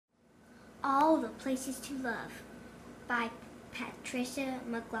All the Places to Love by Patricia,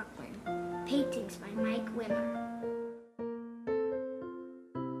 MacLachlan. Paintings by Mike Wimmer.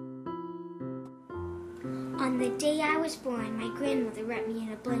 On the day I was born, my grandmother wrapped me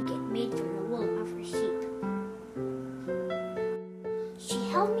in a blanket made from the wool of her sheep. She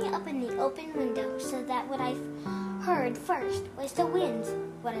held me up in the open window so that what I heard first was the wind.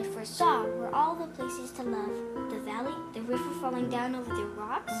 What I first saw were all the places to love. The valley, the river falling down over the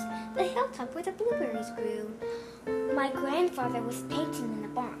rocks, the hilltop where the blueberries grew. My grandfather was painting in the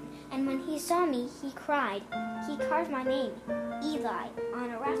barn, and when he saw me, he cried. He carved my name, Eli, on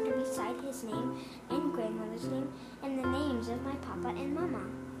a rafter beside his name and grandmother's name and the names of my papa and mama.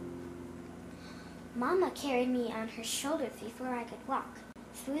 Mama carried me on her shoulders before I could walk.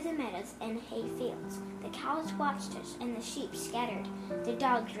 Through the meadows and hay fields, the cows watched us and the sheep scattered. The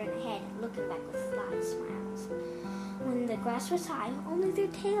dogs ran ahead, looking back with sly smiles. When the grass was high, only their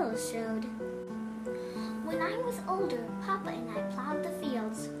tails showed. When I was older, Papa and I plowed the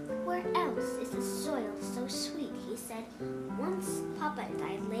fields. Where else is the soil so sweet, he said. Once Papa and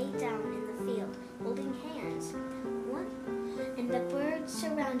I lay down in the field, holding hands. And the birds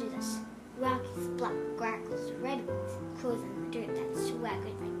surrounded us. Rockies, black grackles, redwoods, crows in the dirt that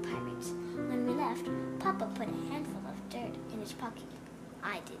swaggered like pirates. When we left, Papa put a handful of dirt in his pocket.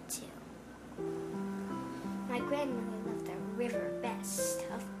 I did too. My grandmother loved the river best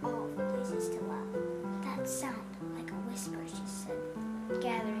of all the places to love. That sound like a whisper, she said,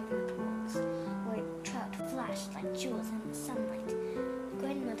 gathering in the pools, where trout flashed like jewels in the sunlight.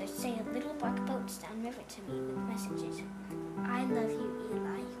 Grandmother sailed little bark boats downriver to me with messages. I love you,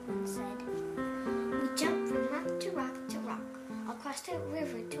 Eli, one said. We jumped from rock to rock to rock, across the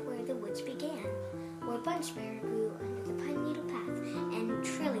river to where the woods began, where bunchberry grew under the pine needle path and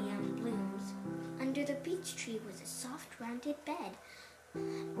trillium blooms. Under the beech tree was a soft rounded bed,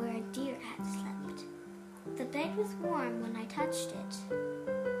 where a deer had slept. The bed was warm when I touched it.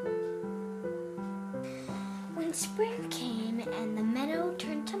 When spring came and the meadow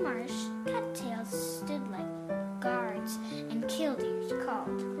turned to marsh, cattails stood like guards and killdeers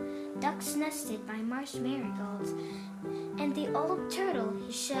called. Ducks nested by marsh marigolds, and the old turtle,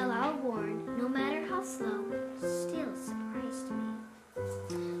 his shell all worn, no matter how slow, still surprised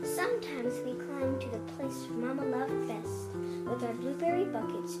me. Sometimes we climbed to the place Mama loved best, with our blueberry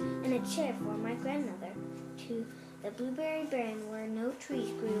buckets and a chair for my grandmother, to the blueberry barren where no trees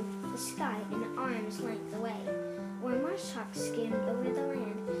grew, the sky an arm's length away, where marshhawks skimmed over the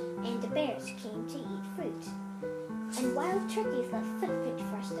land, and the bears came to eat fruit. And wild turkeys left footprints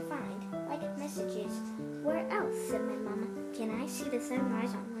for us to find, like messages. Where else, said my mama, can I see the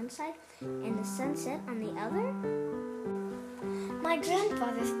sunrise on one side and the sunset on the other? My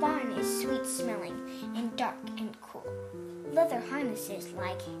grandfather's barn is sweet-smelling and dark and cool. Leather harnesses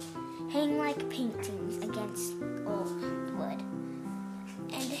hang like paintings against old wood,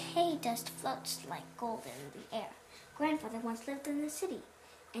 and hay dust floats like gold in the air. Grandfather once lived in the city,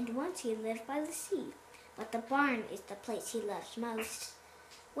 and once he lived by the sea. But the barn is the place he loves most.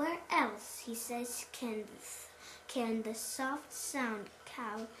 Where else, he says, can the soft sound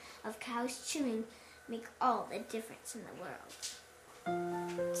of cows chewing make all the difference in the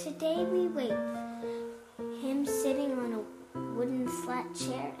world? Today we wait, him sitting on a wooden flat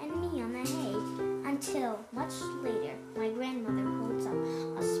chair and me on the hay, until, much later, my grandmother holds up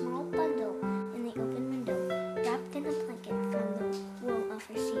a small bundle in the open window, wrapped in a blanket from the wool of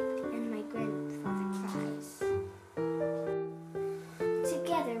her sheep, and my grandfather cries.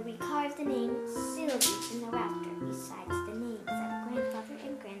 Together we carved the name Sylvie in the rafter, besides the names of grandfather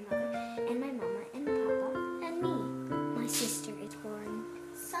and grandmother, and my mama and papa, and me. My sister is born.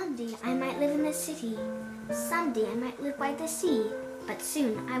 Someday I might live in the city. Someday I might live by the sea. But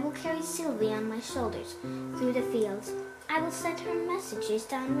soon I will carry Sylvie on my shoulders through the fields. I will send her messages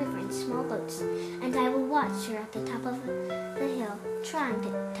downriver in small boats, and I will watch her at the top of the hill, trying to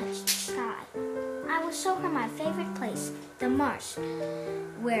touch the sky. I will show her my favorite place, the marsh,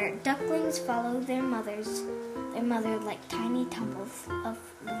 where ducklings follow their mother like tiny tumbles of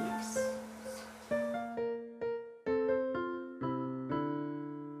leaves.